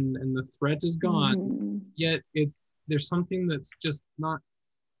great, and the threat is gone, yet there's something that's just not,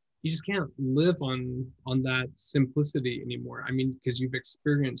 you just can't live on that simplicity anymore. I mean, because you've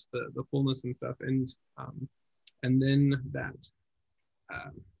experienced the fullness and stuff, and then that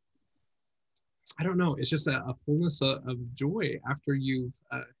I don't know, it's just a fullness of joy after you've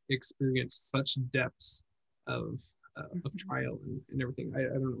experienced such depths of trial and everything. I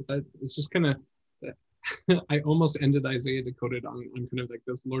don't know, that it's just kind of, I almost ended Isaiah Decoded on kind of like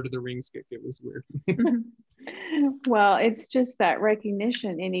this Lord of the Rings kick. It was weird. Well, it's just that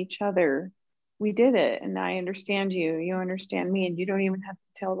recognition in each other. We did it, and I understand you. You understand me, and you don't even have to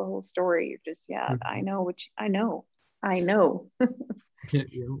tell the whole story. You're just, yeah, I know I know.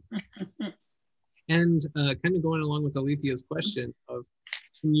 And kind of going along with Alethea's question of,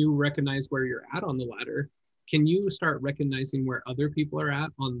 can you recognize where you're at on the ladder? Can you start recognizing where other people are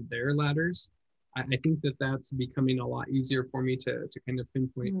at on their ladders? I think that that's becoming a lot easier for me to kind of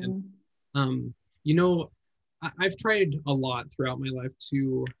pinpoint. And, you know, I've tried a lot throughout my life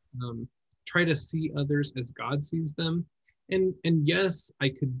to try to see others as God sees them. And yes, I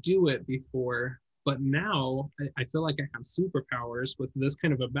could do it before, but now I feel like I have superpowers with this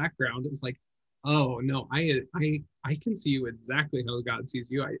kind of a background. It's like, oh no, I can see you exactly how God sees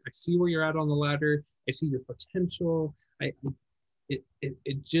you. I see where you're at on the ladder. I see your potential. It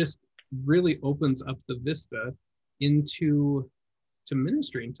just really opens up the vista into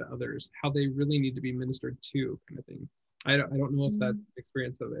ministering to others, how they really need to be ministered to, kind of thing. I don't know if that's the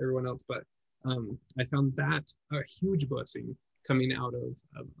experience of everyone else, but I found that a huge blessing coming out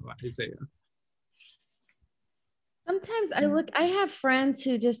of Isaiah. Sometimes I have friends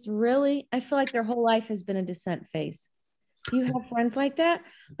who just really, I feel like their whole life has been a descent phase. Do you have friends like that?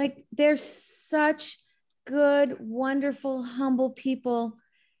 Like, they're such good, wonderful, humble people,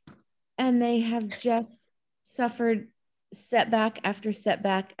 and they have just suffered setback after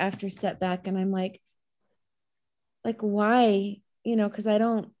setback after setback. And I'm like, why? You know, because I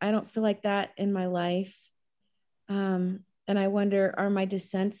don't feel like that in my life. And I wonder, are my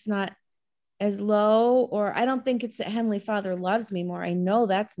descents not as low? Or I don't think it's that Heavenly Father loves me more. I know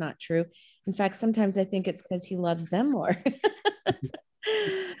that's not true. In fact, sometimes I think it's because he loves them more.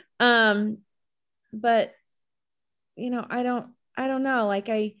 But you know, I don't know. Like,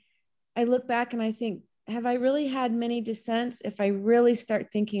 I look back and I think, have I really had many descents? If I really start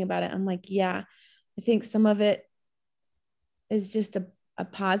thinking about it, I'm like, yeah, I think some of it is just a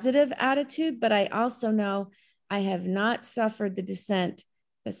positive attitude, but I also know I have not suffered the descent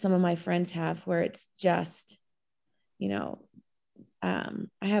that some of my friends have, where it's just, you know, I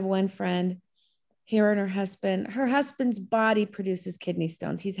have one friend, her and her husband's body produces kidney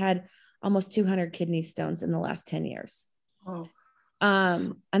stones. He's had almost 200 kidney stones in the last 10 years. Oh.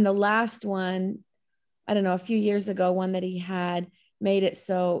 And the last one, I don't know, a few years ago, one that he had made it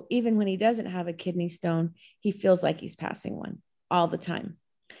so even when he doesn't have a kidney stone, he feels like he's passing one all the time.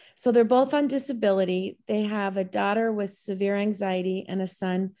 So they're both on disability. They have a daughter with severe anxiety and a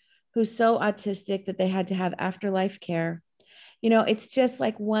son who's so autistic that they had to have afterlife care. You know, it's just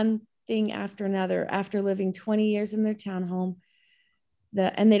like one thing after another. After living 20 years in their townhome,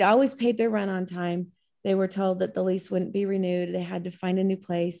 and they'd always paid their rent on time, they were told that the lease wouldn't be renewed. They had to find a new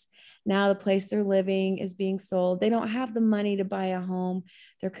place. Now the place they're living is being sold. They don't have the money to buy a home.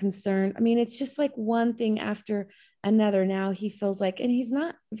 They're concerned. I mean, it's just like one thing after another. Now he feels like, and he's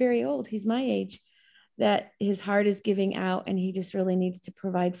not very old, he's my age, that his heart is giving out and he just really needs to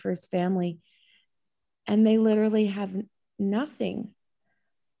provide for his family. And they literally have nothing.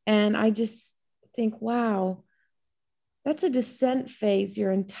 And I just think, wow, that's a descent phase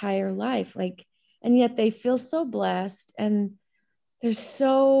your entire life. Like, and yet they feel so blessed and they're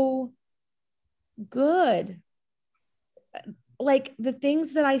so good. Like, the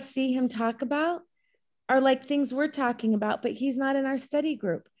things that I see him talk about are like things we're talking about, but he's not in our study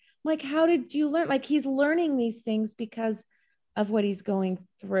group. Like, how did you learn? Like, he's learning these things because of what he's going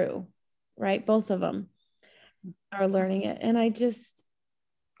through, right? Both of them are learning it. And I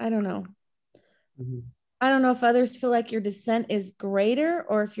don't know. Mm-hmm. I don't know if others feel like your descent is greater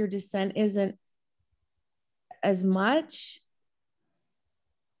or if your descent isn't as much.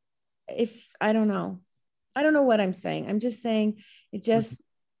 I don't know what I'm saying. I'm just saying it just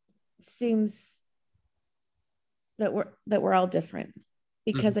seems that we're all different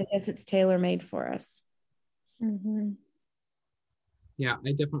because I guess it's tailor-made for us. Mm-hmm. Yeah,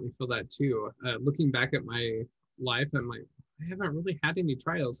 I definitely feel that too. Looking back at my life, I'm like, I haven't really had any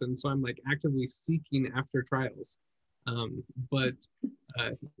trials, and so I'm like actively seeking after trials. But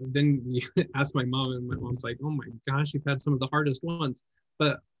then you ask my mom, and my mom's like, "Oh my gosh, you've had some of the hardest ones."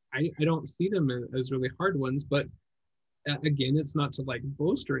 But I don't see them as really hard ones. But again, it's not to like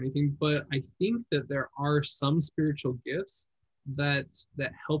boast or anything, but I think that there are some spiritual gifts that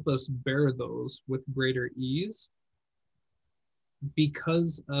help us bear those with greater ease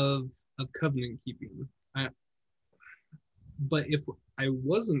because of covenant keeping. But if I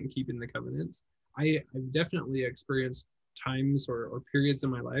wasn't keeping the covenants. I've definitely experienced times or periods in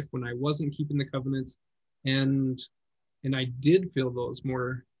my life when I wasn't keeping the covenants, and I did feel those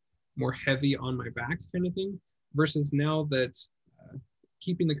more heavy on my back kind of thing, versus now that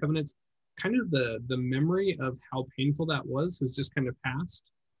keeping the covenants, kind of the memory of how painful that was has just kind of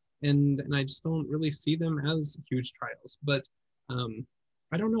passed, and I just don't really see them as huge trials. But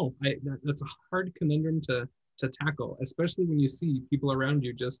I don't know, that's a hard conundrum to tackle, especially when you see people around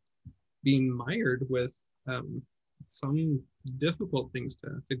you just being mired with some difficult things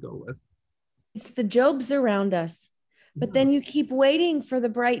to go with. It's the Jobs around us, but then you keep waiting for the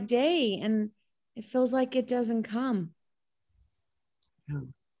bright day and it feels like it doesn't come. Yeah.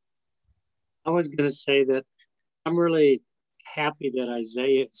 I was going to say that I'm really happy that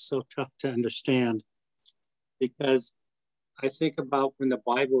Isaiah is so tough to understand, because I think about when the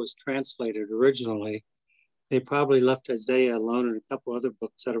Bible was translated originally, they probably left Isaiah alone and a couple other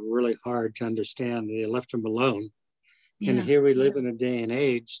books that are really hard to understand. They left him alone. Yeah. And here we live in a day and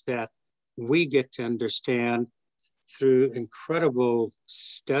age that we get to understand through incredible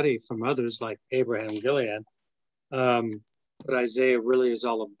study from others like Abraham Gilead, what Isaiah really is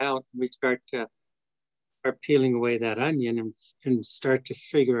all about. We start peeling away that onion and start to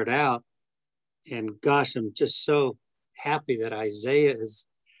figure it out. And gosh, I'm just so happy that Isaiah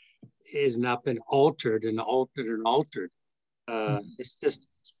is not been altered and altered and altered. It's just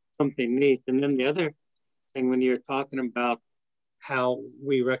something neat. And then the other thing, when you're talking about how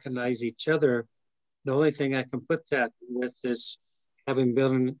we recognize each other, the only thing I can put that with is, having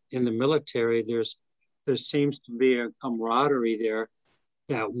been in the military, there seems to be a camaraderie there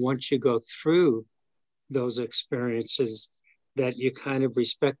that once you go through those experiences, that you kind of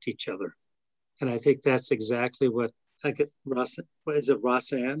respect each other. And I think that's exactly what, I guess, what is it,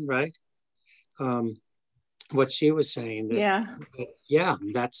 Rosanne, right? What she was saying. That,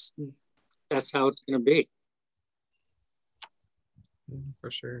 that's how it's going to be.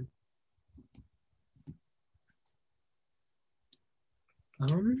 For sure.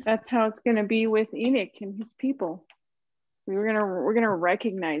 That's how it's going to be with Enoch and his people. We're gonna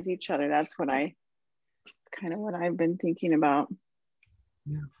recognize each other. That's kind of what I've been thinking about.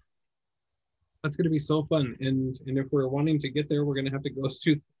 Yeah, that's going to be so fun. And if we're wanting to get there, we're going to have to go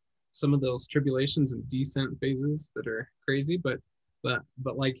through some of those tribulations and descent phases that are crazy. But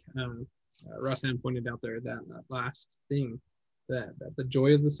like Rosanne pointed out there, that last thing, that the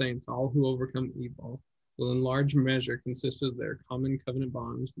joy of the saints, all who overcome evil, will in large measure consist of their common covenant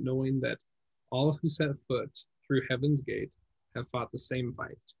bond, knowing that all who set foot through heaven's gate have fought the same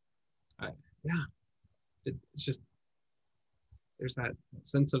fight. It's just, there's that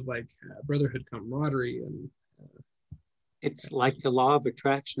sense of like brotherhood, camaraderie, and it's like the law of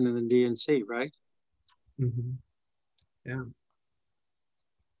attraction in the DNC, right? Mm-hmm. Yeah.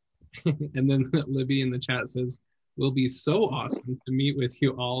 And then Libby in the chat says, "Will be so awesome to meet with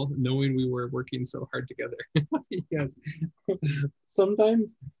you all, knowing we were working so hard together." Yes.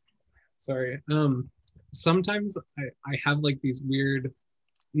 Sometimes I have like these weird,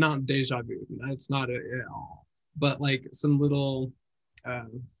 not deja vu, it's not at all, but like some little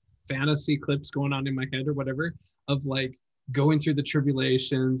fantasy clips going on in my head or whatever, of like going through the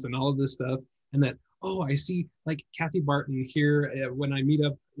tribulations and all of this stuff, and that, oh, I see like Kathy Barton here when I meet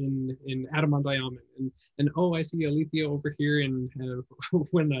up in Adamantium, and oh, I see Alethea over here, and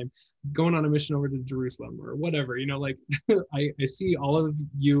when I'm going on a mission over to Jerusalem or whatever, you know, like I see all of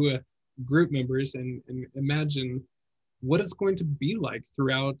you group members, and imagine what it's going to be like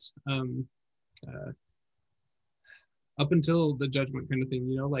throughout up until the judgment kind of thing,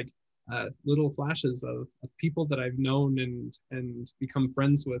 you know, like little flashes of people that I've known and become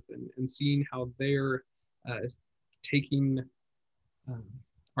friends with, and seeing how they're taking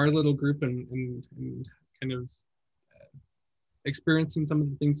our little group and kind of experiencing some of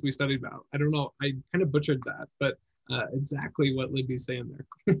the things we studied about. I don't know, I kind of butchered that, but exactly what Libby's saying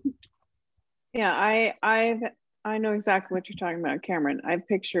there. Yeah, I know exactly what you're talking about, Cameron. I've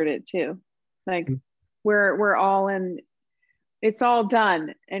pictured it too. Like we're all in, it's all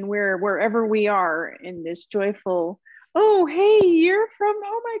done, and we're wherever we are in this joyful, oh hey, you're from,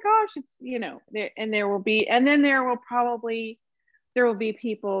 oh my gosh, it's, you know, there will be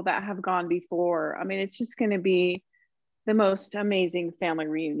people that have gone before. I mean, it's just going to be the most amazing family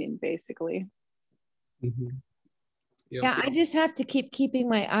reunion, basically. Mm-hmm. Yep. Yeah, I just have to keeping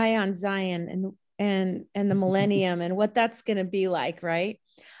my eye on Zion and the millennium and what that's going to be like, right?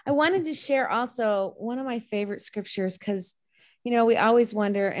 I wanted to share also one of my favorite scriptures, because, you know, we always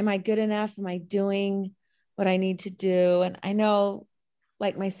wonder, am I good enough? Am I doing what I need to do? And I know,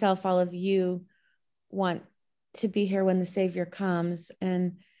 like myself, all of you want to be here when the Savior comes.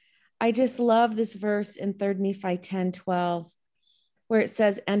 And I just love this verse in 3 Nephi 10:12, where it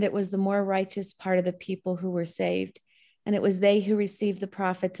says, and it was the more righteous part of the people who were saved. And it was they who received the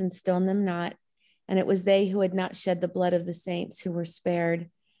prophets and stoned them not. And it was they who had not shed the blood of the saints who were spared.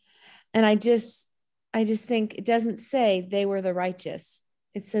 And I just think it doesn't say they were the righteous.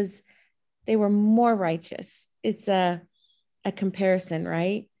 It says they were more righteous. It's a comparison,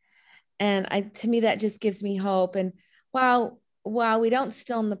 right? And to me, that just gives me hope. And while we don't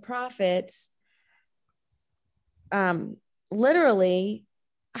stone the prophets, literally,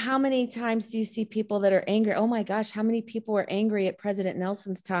 how many times do you see people that are angry? Oh my gosh, how many people were angry at President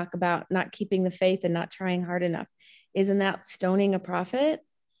Nelson's talk about not keeping the faith and not trying hard enough? Isn't that stoning a prophet?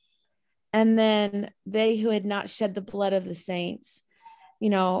 And then they who had not shed the blood of the saints. You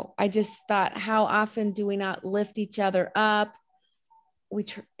know, I just thought, how often do we not lift each other up? We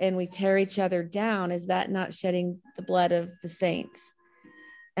tear each other down. Is that not shedding the blood of the saints?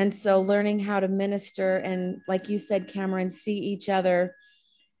 And so learning how to minister and, like you said, Cameron, see each other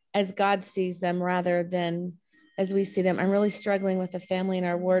as God sees them rather than as we see them. I'm really struggling with a family in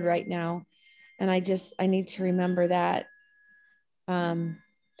our ward right now. And I need to remember that.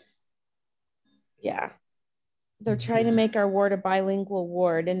 Yeah. They're trying to make our ward a bilingual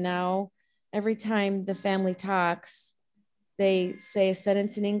ward. And now every time the family talks, they say a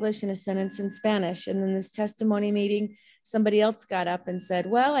sentence in English and a sentence in Spanish. And then this testimony meeting, somebody else got up and said,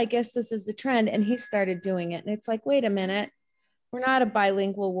 well, I guess this is the trend. And he started doing it. And it's like, wait a minute, we're not a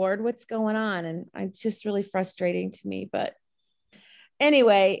bilingual ward. What's going on? And it's just really frustrating to me. But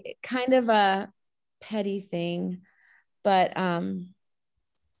anyway, kind of a petty thing. But,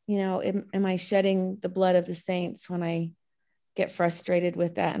 you know, am I shedding the blood of the saints when I get frustrated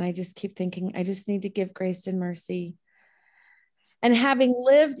with that? And I just keep thinking, I just need to give grace and mercy. And having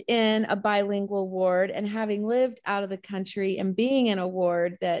lived in a bilingual ward and having lived out of the country and being in a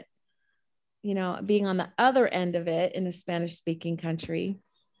ward that, you know, being on the other end of it in a Spanish speaking country,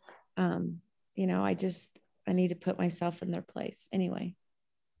 you know, I need to put myself in their place anyway.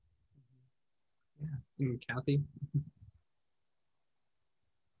 Yeah. And Kathy?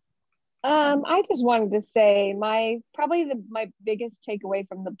 I just wanted to say my biggest takeaway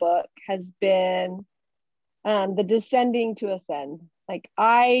from the book has been the descending to ascend. Like,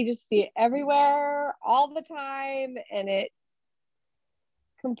 I just see it everywhere all the time, and it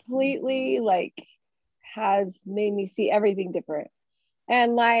completely has made me see everything different.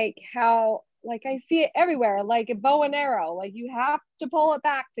 And how I see it everywhere, like a bow and arrow, like you have to pull it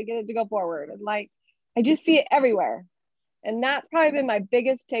back to get it to go forward. And I just see it everywhere. And that's probably been my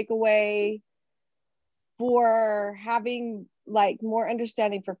biggest takeaway for having more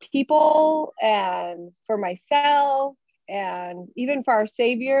understanding for people and for myself, and even for our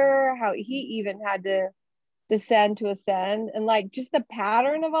Savior, how he even had to descend to ascend. And just the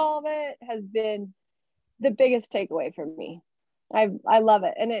pattern of all of it has been the biggest takeaway for me. I love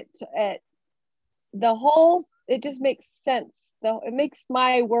it. And it just makes sense. It makes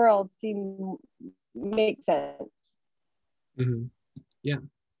my world make sense. Mm-hmm. Yeah,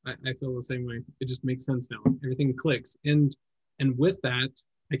 I feel the same way. It just makes sense now. Everything clicks. And with that,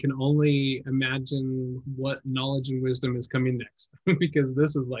 I can only imagine what knowledge and wisdom is coming next, because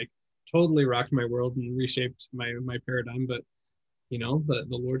this is totally rocked my world and reshaped my paradigm. But you know, the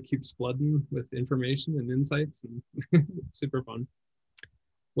Lord keeps flooding with information and insights, and super fun.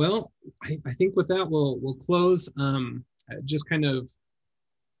 Well, I think with that we'll close. Just kind of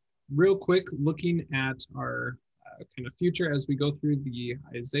real quick, looking at our kind of future as we go through the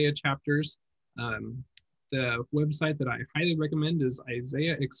Isaiah chapters. The website that I highly recommend is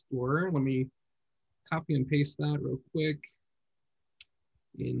Isaiah Explorer. Let me copy and paste that real quick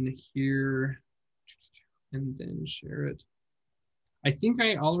in here and then share it. I think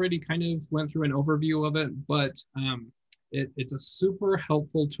I already kind of went through an overview of it, but it's a super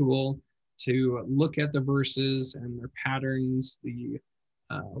helpful tool to look at the verses and their patterns, the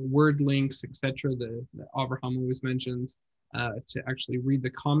word links, etc. that Abraham always mentions, to actually read the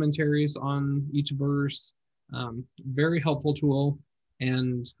commentaries on each verse. Very helpful tool.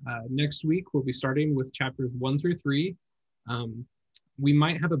 And next week we'll be starting with chapters 1 through 3. We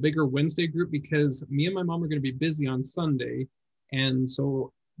might have a bigger Wednesday group because me and my mom are going to be busy on Sunday, and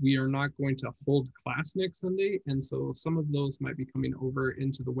so we are not going to hold class next Sunday, and so some of those might be coming over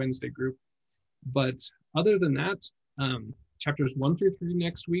into the Wednesday group. But other than that, chapters 1 through 3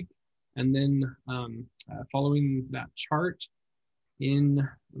 next week, and then following that chart let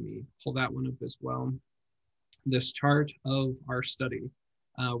me pull that one up as well, this chart of our study.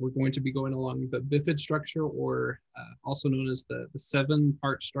 We're going to be going along the Bifid structure, or also known as the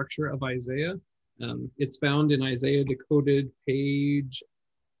 7-part structure of Isaiah. It's found in Isaiah Decoded, page,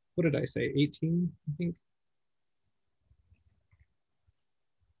 what did I say, 18, I think?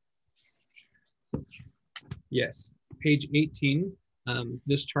 Yes, page 18.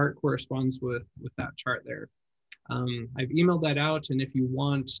 This chart corresponds with that chart there. I've emailed that out, and if you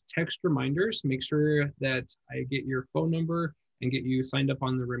want text reminders, make sure that I get your phone number and get you signed up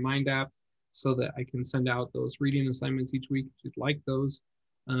on the Remind app so that I can send out those reading assignments each week if you'd like those.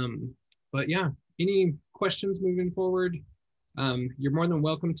 But yeah, any questions moving forward? You're more than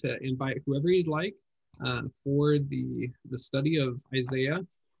welcome to invite whoever you'd like for the study of Isaiah.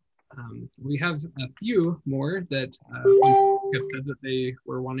 We have a few more that have said that they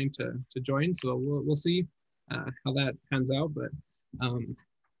were wanting to join, so we'll see how that pans out. But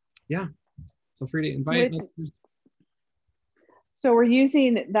yeah, feel free to invite others. So we're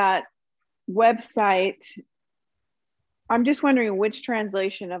using that website. I'm just wondering which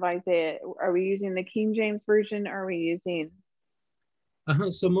translation of Isaiah. Are we using the King James Version? Or are we using?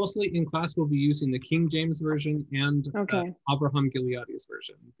 So mostly in class, we'll be using the King James Version and Avraham Gileadi's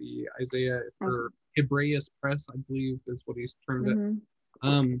version. The Isaiah or Hebraeus Press, I believe, is what he's termed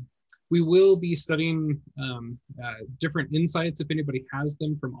it. We will be studying different insights if anybody has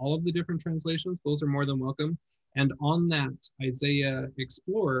them from all of the different translations. Those are more than welcome. And on that Isaiah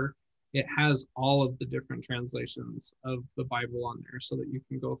Explorer, it has all of the different translations of the Bible on there so that you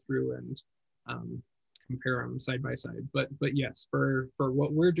can go through and compare them side by side. But yes, for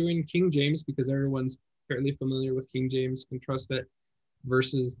what we're doing, King James, because everyone's fairly familiar with King James, can trust it,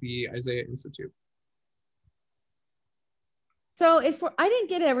 versus the Isaiah Institute. So I didn't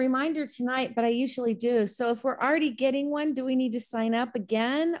get a reminder tonight, but I usually do. So if we're already getting one, do we need to sign up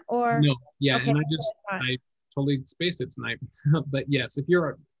again or? No, yeah, okay, and I totally spaced it tonight. But yes, if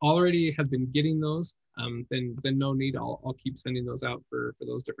you're already have been getting those, then no need. I'll keep sending those out for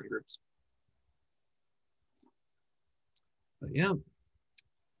those different groups. But yeah.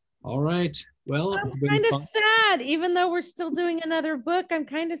 All right. Well, I'm kind of sad, even though we're still doing another book. I'm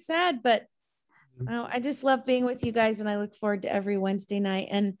kind of sad, but I just love being with you guys, and I look forward to every Wednesday night.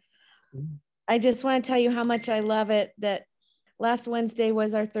 And I just want to tell you how much I love it that last Wednesday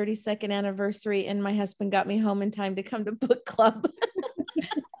was our 32nd anniversary, and my husband got me home in time to come to book club.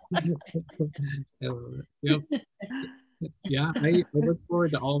 Yep. Yeah, I look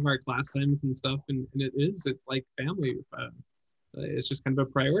forward to all of our class times and stuff, and it's like family. It's just kind of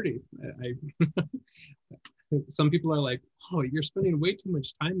a priority. Some people are like, "Oh, you're spending way too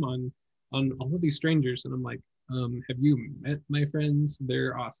much time on all of these strangers," and I'm like, have you met my friends?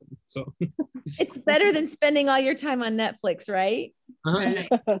 They're awesome. So it's better than spending all your time on Netflix, right?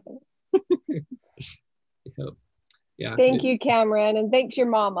 Yeah. Thank you, Cameron, and thanks your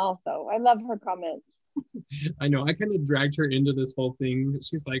mom also. I love her comments. I know. I kind of dragged her into this whole thing.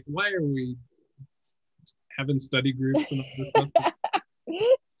 She's like, "Why are we having study groups and all this stuff?"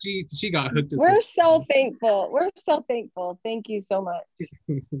 She got hooked. We're so thankful. We're so thankful. Thank you so much.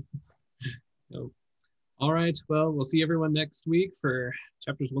 So, all right. Well, we'll see everyone next week for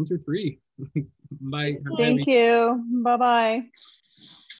chapters 1 through 3. Bye. Thank you. Bye-bye.